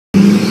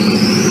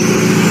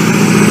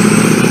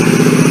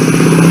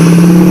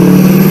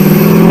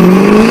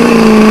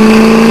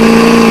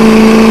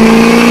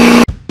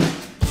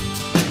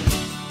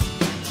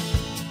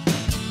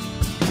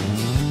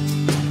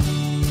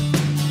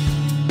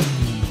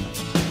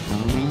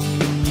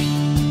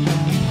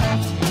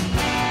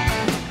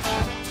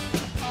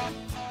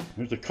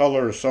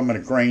color of some of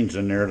the grains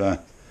in there. The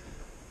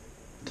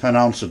 10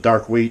 ounce of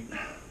dark wheat,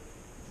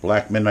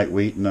 black midnight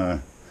wheat, and the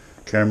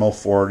caramel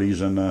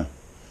 40s, and the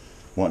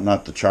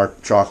whatnot, the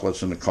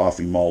chocolates and the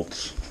coffee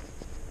malts.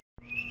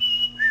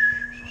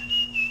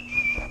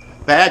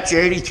 Batch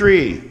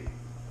 83.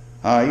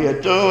 How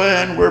you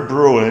doing? We're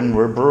brewing.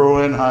 We're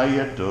brewing. How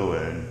you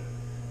doing?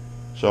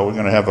 So we're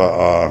going to have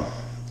a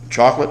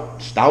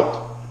chocolate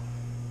stout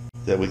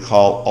that we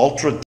call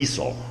Ultra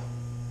Diesel.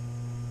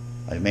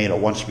 I made it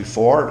once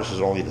before. This is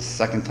only the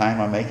second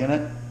time I'm making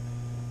it.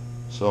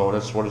 So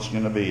that's what it's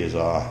going to be, is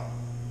a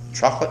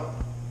chocolate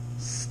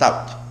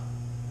stout.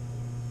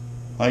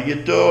 How you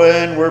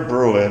doing? We're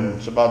brewing.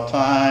 It's about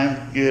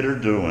time. Get her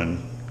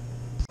doing.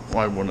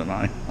 Why wouldn't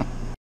I?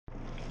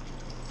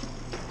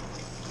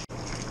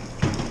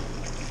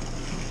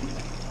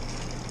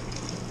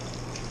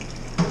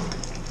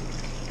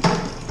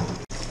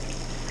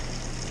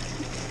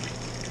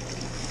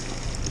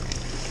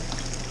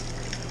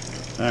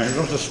 Alright, here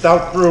goes the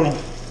stout brew.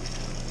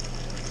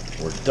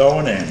 We're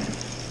doing in.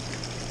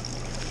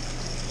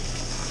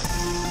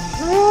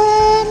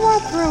 Brewing,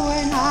 we're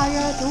brewing, how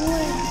you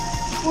doing?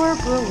 We're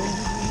brewing.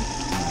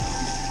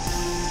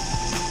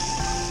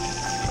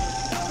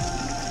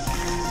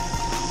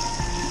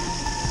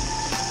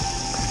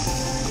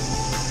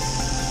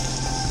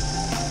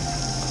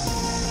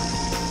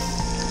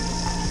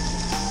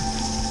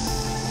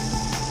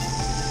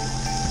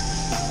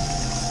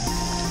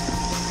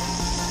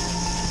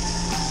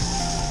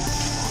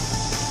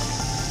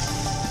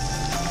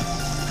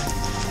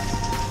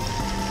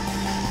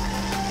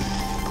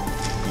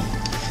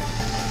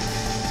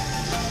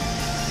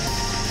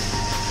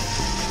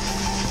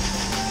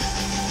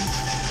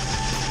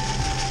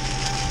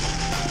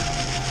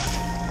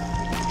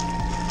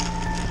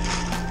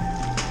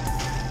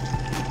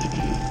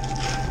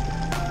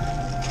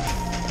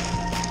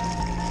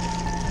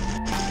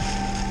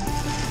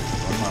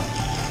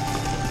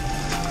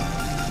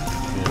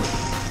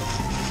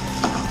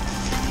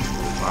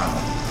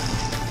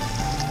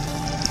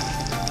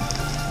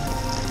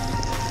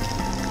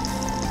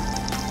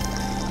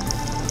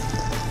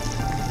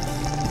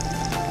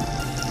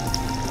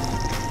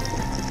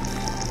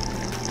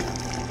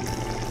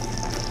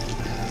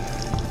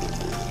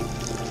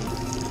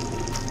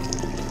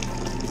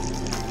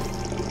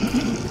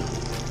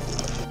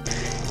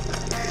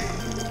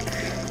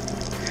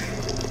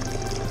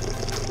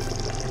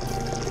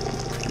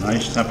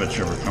 Nice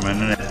temperature. We're coming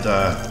in at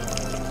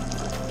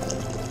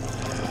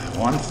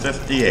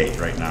 158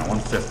 right now,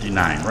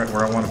 159, right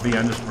where I want to be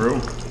on this brew.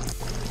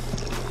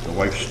 The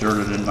wife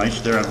stirred it in nice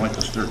there. I don't like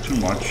to stir too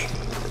much,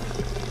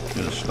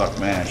 get a stuck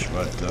mash,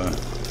 but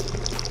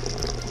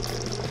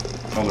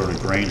color of the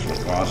grains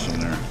look awesome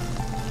there.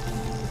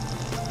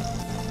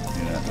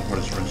 Yeah, look what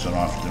it's rinsing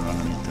off there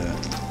underneath that.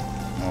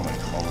 All that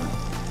color.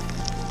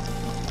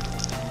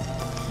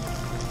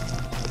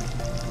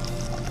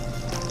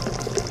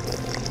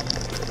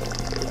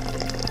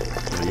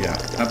 Yeah,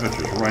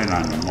 temperature's right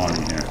on the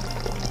money here.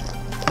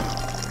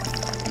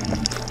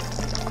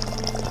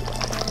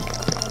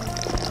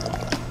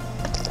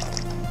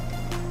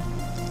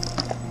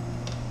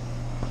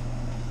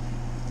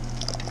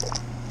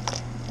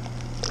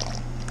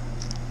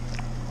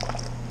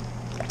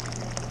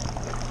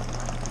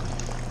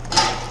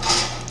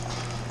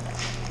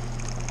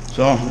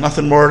 So,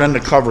 nothing more than the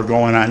cover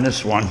going on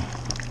this one.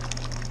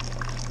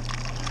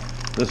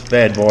 This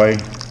bad boy.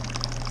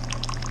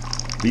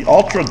 The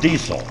Ultra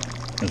Diesel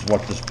is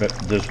what this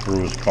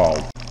brew is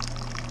called.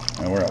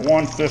 And we're at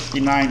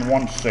 159,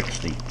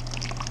 160.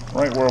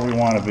 Right where we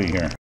want to be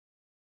here.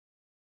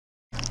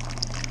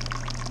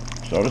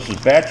 So this is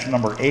batch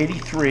number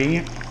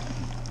 83.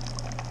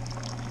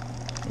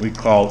 We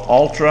call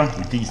Ultra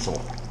Diesel.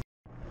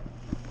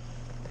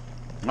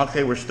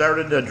 Okay, we're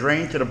starting to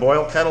drain to the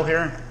boil kettle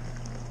here.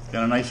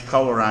 Got a nice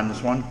color on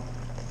this one.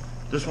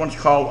 This one's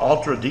called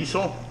Ultra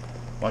Diesel.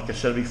 Like I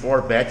said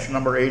before, batch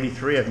number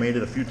 83. I've made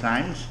it a few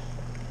times.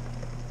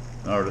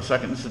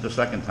 This is the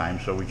second time,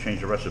 so we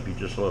changed the recipe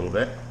just a little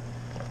bit.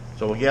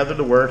 So we'll gather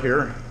the wort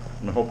here.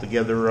 We hope to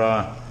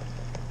gather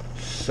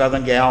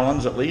 7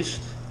 gallons at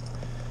least,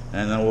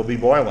 and then we'll be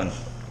boiling,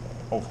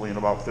 hopefully in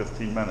about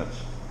 15 minutes.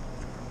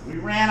 We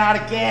ran out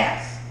of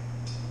gas.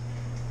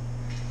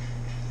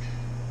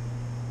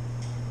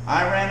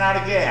 I ran out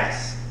of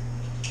gas.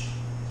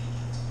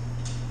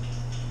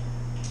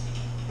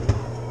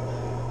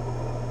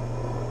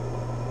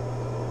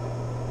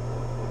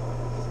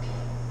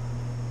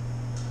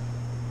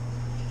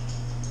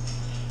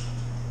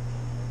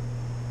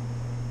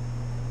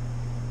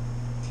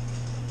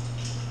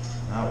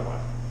 Now what?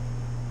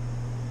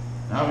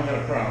 Now we got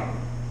a problem.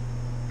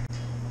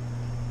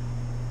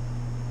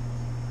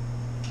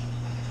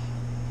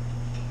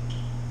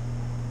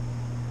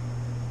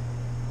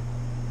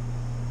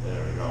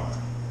 There we go.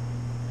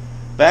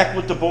 Back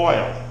with the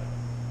boil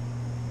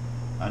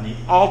on the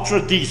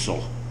Ultra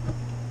Diesel.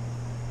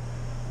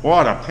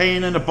 What a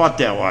pain in the butt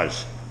that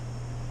was.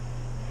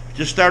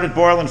 Just started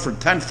boiling for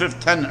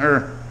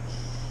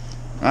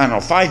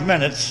 5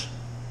 minutes,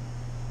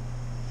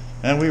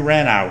 and we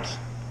ran out.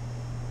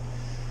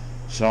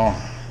 So I'm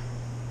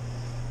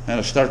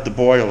gonna start the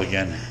boil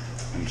again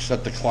and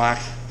set the clock,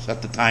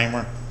 set the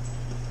timer.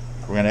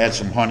 We're gonna add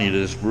some honey to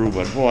this brew,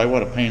 but boy,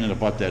 what a pain in the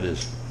butt that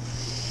is.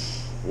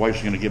 The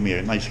wife's gonna give me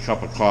a nice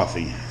cup of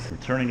coffee. We're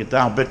turning it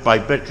down bit by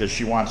bit because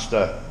she wants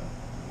the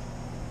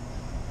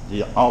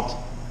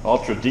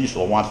ultra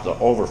diesel wants to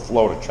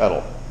overflow the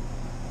kettle.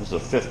 This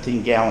is a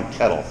 15-gallon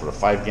kettle for a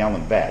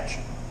 5-gallon batch.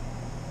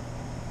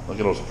 Look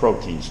at those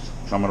proteins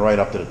coming right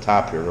up to the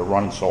top here. They're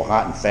running so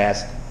hot and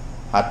fast.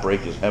 Hot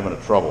break is having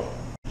a trouble.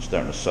 It's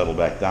starting to settle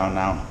back down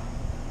now.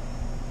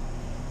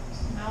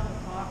 Smell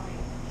the coffee.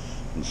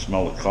 You can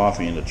smell the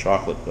coffee and the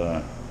chocolate,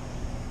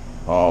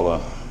 all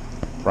the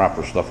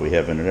proper stuff we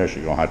have in there. There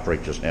you go. Hot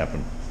break just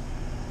happened.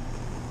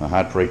 The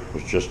hot break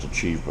was just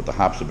achieved, but the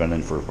hops have been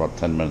in for about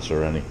 10 minutes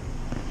already.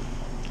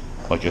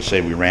 Like I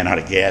say, we ran out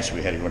of gas.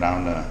 We had to go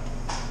down to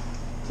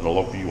the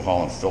local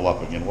U-Haul and fill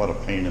up again. What a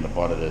pain in the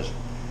butt it is.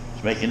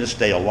 It's making this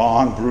day a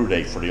long brew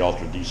day for the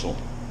Ultra Diesel.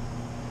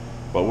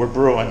 But we're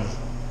brewing.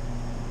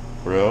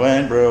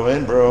 Brewing,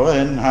 brewing,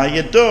 brewing. How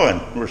you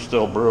doing? We're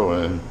still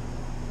brewing.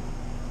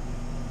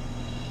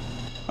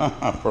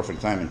 Perfect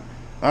timing.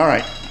 All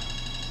right.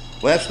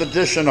 Last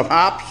edition of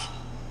hops.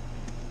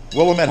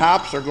 Willamette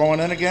hops are going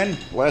in again.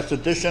 Last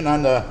edition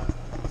on the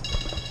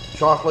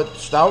chocolate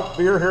stout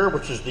beer here,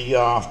 which is the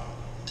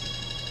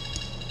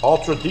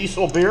Ultra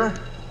Diesel beer.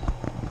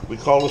 We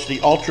call this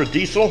the Ultra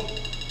Diesel.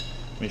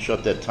 Let me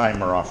shut that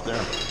timer off there.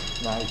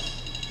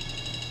 Nice.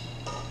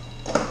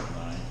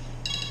 Nice.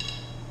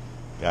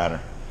 Got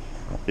her.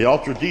 The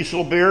Ultra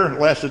Diesel beer,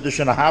 last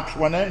edition of hops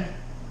went in.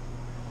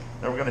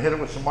 Then we're going to hit it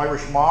with some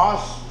Irish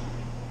moss.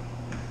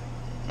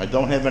 I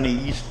don't have any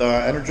yeast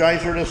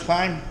energizer this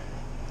time.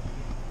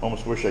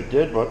 Almost wish I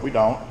did, but we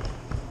don't.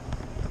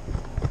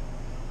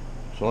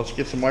 So let's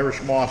get some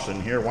Irish moss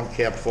in here, 1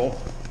 cap full.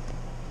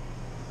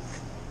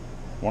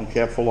 1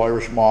 cap full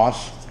Irish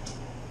moss.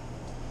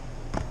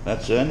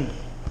 That's in.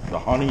 The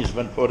honey has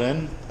been put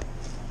in.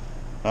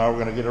 We're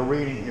going to get a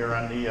reading here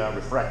on the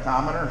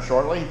refractometer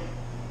shortly.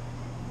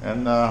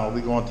 And we'll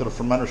be going to the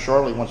fermenter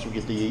shortly once we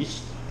get the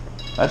yeast.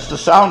 That's the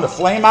sound, the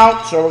flame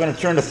out. So we're going to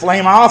turn the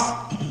flame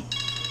off.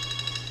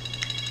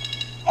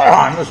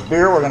 On this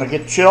beer, we're going to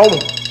get chilled.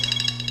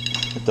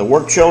 Get the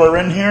work chiller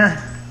in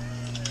here.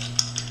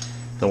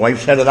 The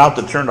wife's headed out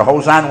to turn the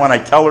hose on when I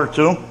tell her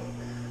to.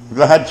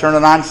 Go ahead, turn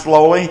it on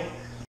slowly.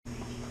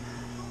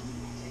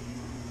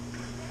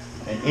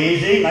 And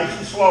easy, nice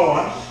and slow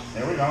ones.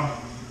 There we go.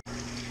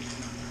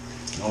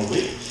 No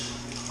leaks.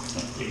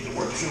 Let's take the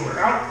work chiller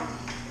out.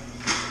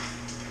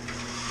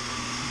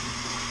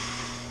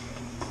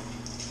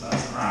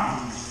 That's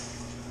around.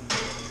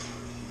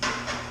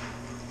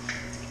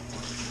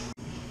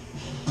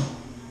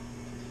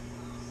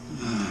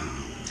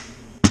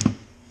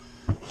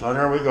 So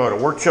there we go,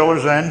 the work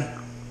chiller's in.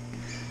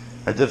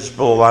 I did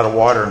spill a lot of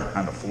water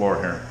on the floor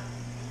here.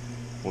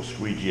 We'll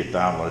squeegee it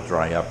down, let it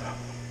dry up.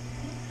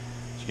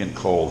 It's getting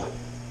cold.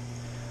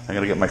 I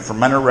gotta get my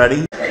fermenter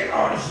ready.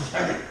 Oh, this is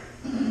heavy.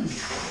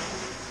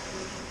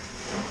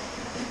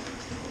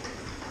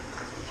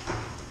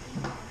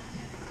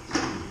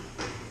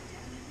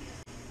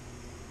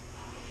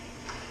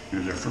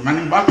 Here's our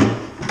fermenting bucket.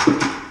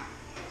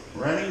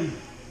 Ready.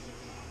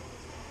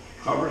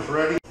 Cover's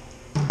ready.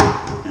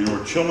 And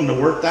we're chilling the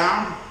work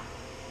down.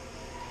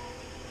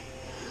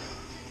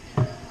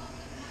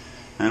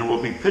 And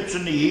we'll be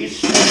pitching the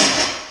yeast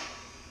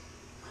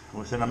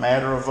within a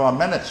matter of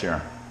minutes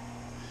here,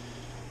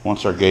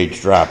 once our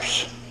gauge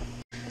drops.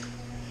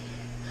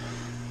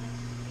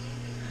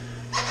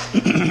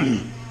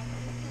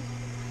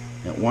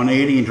 At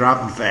 180 and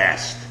dropping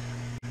fast.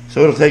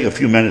 So it'll take a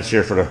few minutes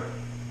here for the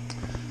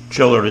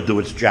chiller to do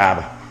its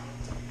job.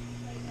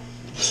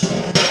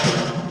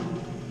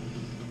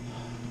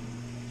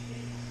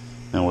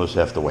 And we'll just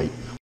have to wait.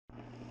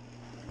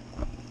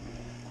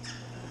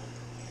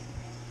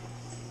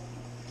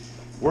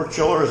 Work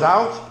chiller is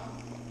out.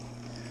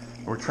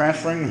 We're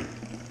transferring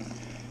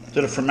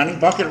to the fermenting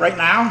bucket right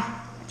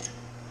now.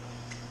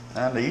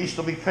 And the yeast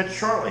will be pitched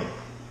shortly.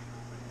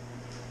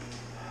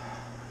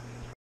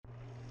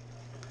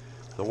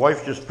 The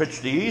wife just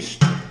pitched the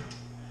yeast.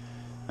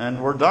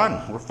 And we're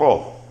done. We're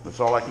full. That's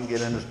all I can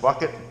get in this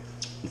bucket.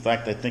 In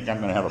fact, I think I'm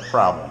going to have a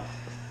problem.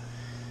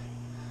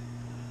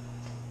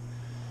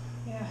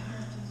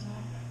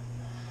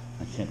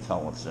 I can't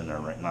tell what's in there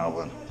right now,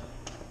 but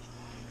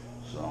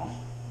so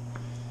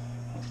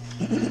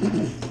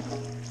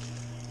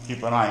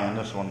keep an eye on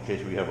this one in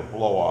case we have a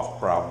blow-off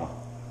problem.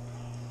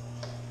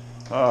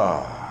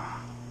 All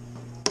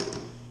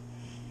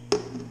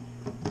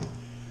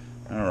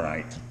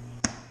right.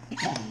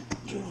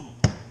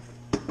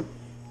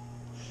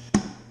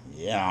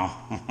 Yeah.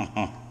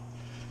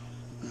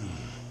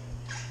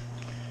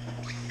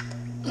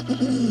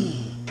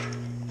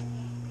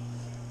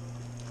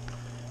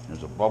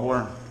 There's a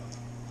bubbler.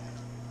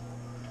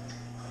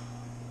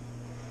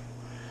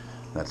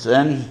 That's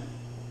in.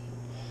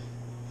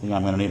 I think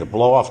I'm going to need a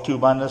blow-off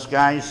tube on this,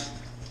 guys.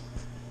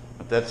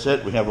 But that's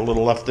it. We have a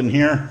little left in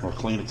here. We'll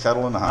clean the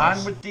kettle in the house.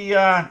 On with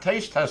the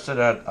taste test of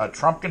a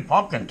Trumpkin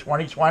Pumpkin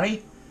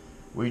 2020.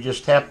 We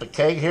just tapped the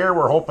keg here.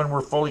 We're hoping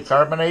we're fully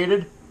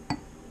carbonated.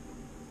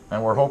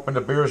 And we're hoping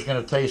the beer is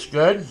going to taste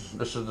good.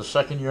 This is the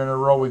second year in a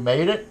row we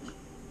made it.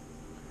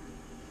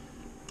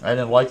 I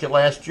didn't like it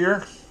last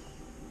year.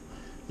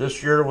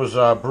 This year it was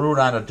brewed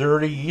on a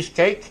dirty yeast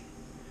cake.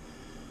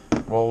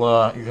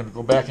 Well, you can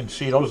go back and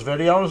see those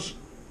videos.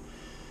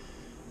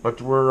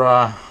 But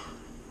we're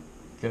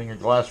getting a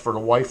glass for the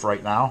wife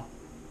right now.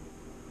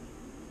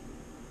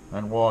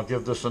 And we'll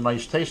give this a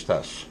nice taste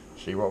test.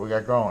 See what we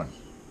got going.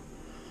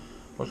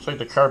 Looks like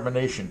the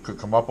carbonation could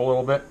come up a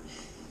little bit.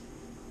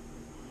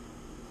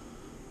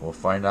 We'll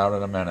find out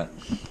in a minute.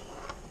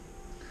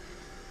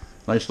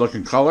 Nice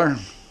looking color.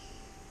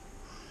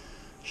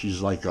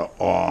 She's like a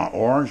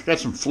orange. Got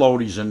some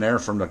floaties in there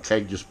from the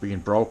keg just being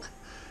broke.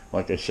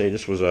 Like I say,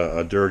 this was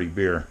a dirty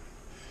beer.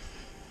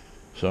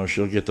 So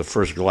she'll get the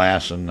first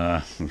glass, and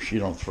if she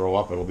don't throw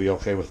up, it'll be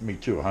okay with me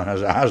too.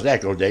 How's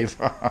that go, Dave?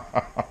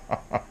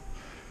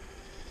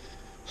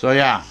 So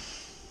yeah,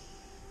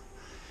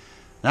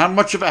 not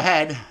much of a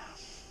head.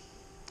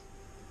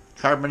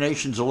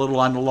 Carbonation's a little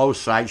on the low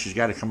side. She's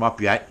got to come up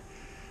yet.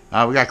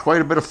 We got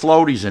quite a bit of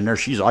floaties in there.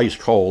 She's ice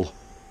cold.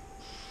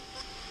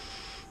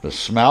 The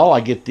smell, I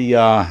get the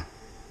I'm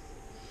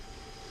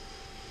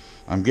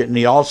getting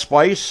the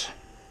allspice,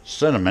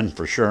 cinnamon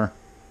for sure.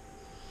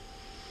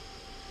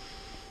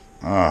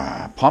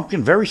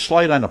 Pumpkin, very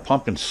slight on the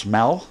pumpkin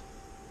smell.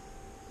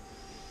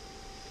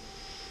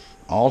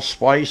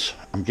 Allspice,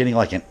 I'm getting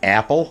like an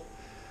apple.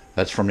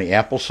 That's from the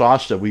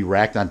applesauce that we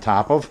racked on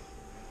top of.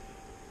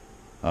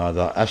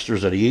 The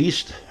esters of the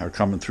yeast are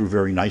coming through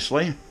very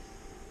nicely.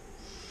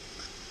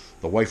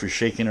 The wife is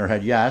shaking her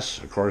head yes.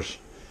 Of course,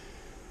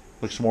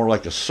 looks more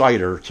like a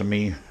cider to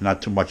me.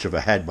 Not too much of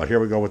a head, but here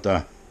we go with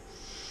the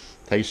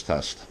taste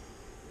test.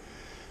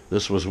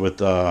 This was with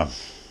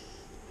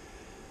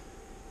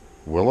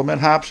Willamette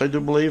hops, I do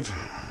believe.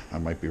 I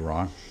might be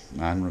wrong.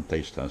 I'm going to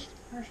taste test.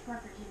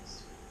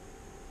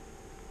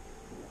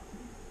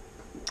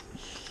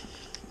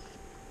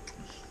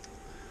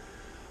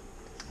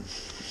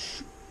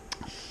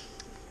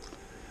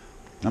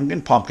 I'm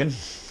getting pumpkin.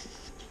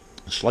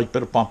 A slight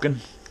bit of pumpkin.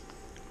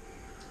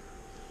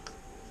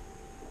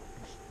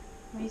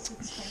 Makes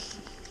it spicy.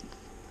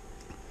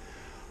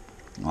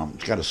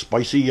 It's got a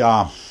spicy,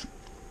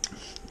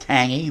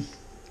 tangy,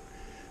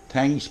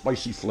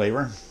 spicy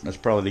flavor. That's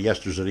probably the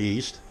esters of the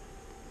yeast.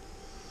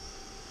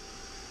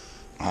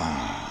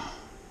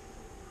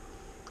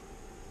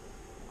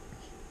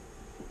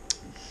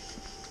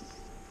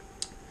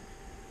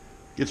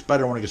 Gets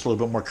better when it gets a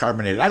little bit more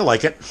carbonated. I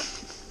like it.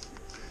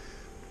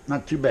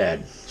 Not too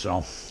bad.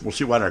 So we'll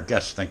see what our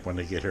guests think when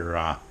they get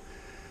here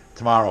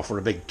tomorrow for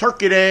the big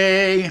turkey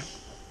day.